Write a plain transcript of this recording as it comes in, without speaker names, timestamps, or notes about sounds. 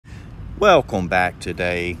Welcome back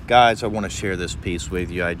today. Guys, I want to share this piece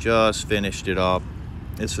with you. I just finished it up.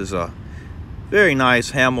 This is a very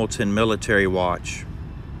nice Hamilton military watch.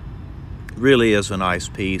 Really is a nice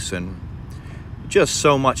piece and just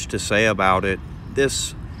so much to say about it.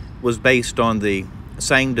 This was based on the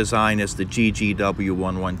same design as the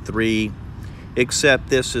GGW113, except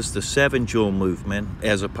this is the 7 jewel movement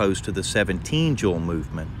as opposed to the 17 jewel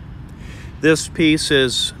movement. This piece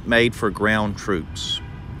is made for ground troops.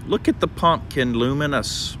 Look at the pumpkin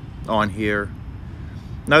luminous on here.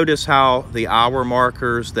 Notice how the hour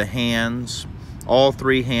markers, the hands, all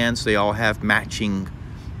 3 hands, they all have matching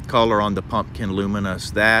color on the pumpkin luminous.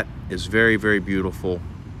 That is very, very beautiful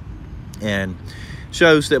and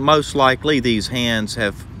shows that most likely these hands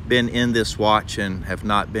have been in this watch and have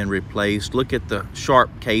not been replaced. Look at the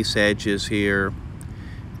sharp case edges here.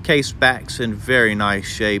 Case back's in very nice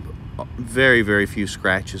shape. Very, very few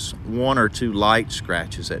scratches. 1 or 2 light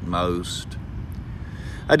scratches at most.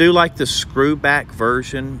 I do like the screw back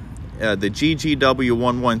version. The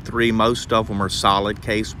GGW113, most of them are solid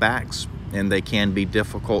case backs and they can be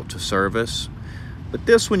difficult to service. But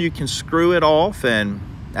this one you can screw it off and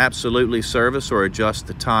absolutely service or adjust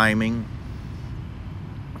the timing.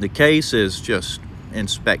 The case is just in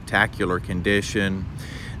spectacular condition.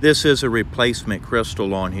 This is a replacement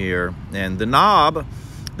crystal on here, and the knob,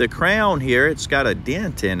 the crown here, it's got a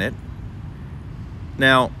dent in it.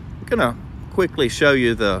 Now, I'm gonna quickly show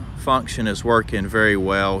you the function is working very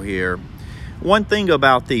well here. One thing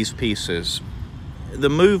about these pieces, the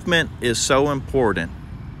movement is so important.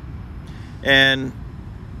 And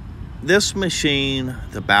this machine,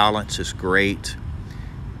 the balance is great.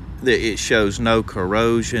 It shows no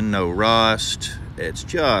corrosion, no rust. It's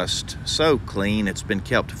just so clean. It's been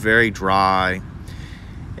kept very dry.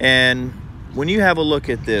 And when you have a look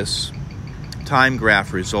at this time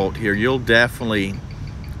graph result here, you'll definitely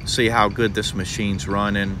see how good this machine's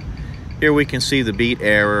running. Here we can see the beat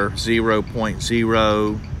error,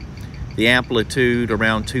 0.0, the amplitude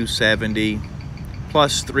around 270,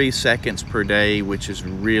 plus 3 seconds per day, which is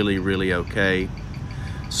really, really okay.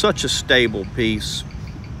 Such a stable piece.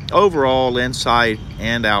 Overall, inside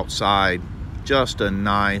and outside, just a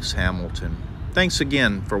nice Hamilton. Thanks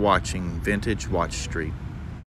again for watching Vintage Watch Street.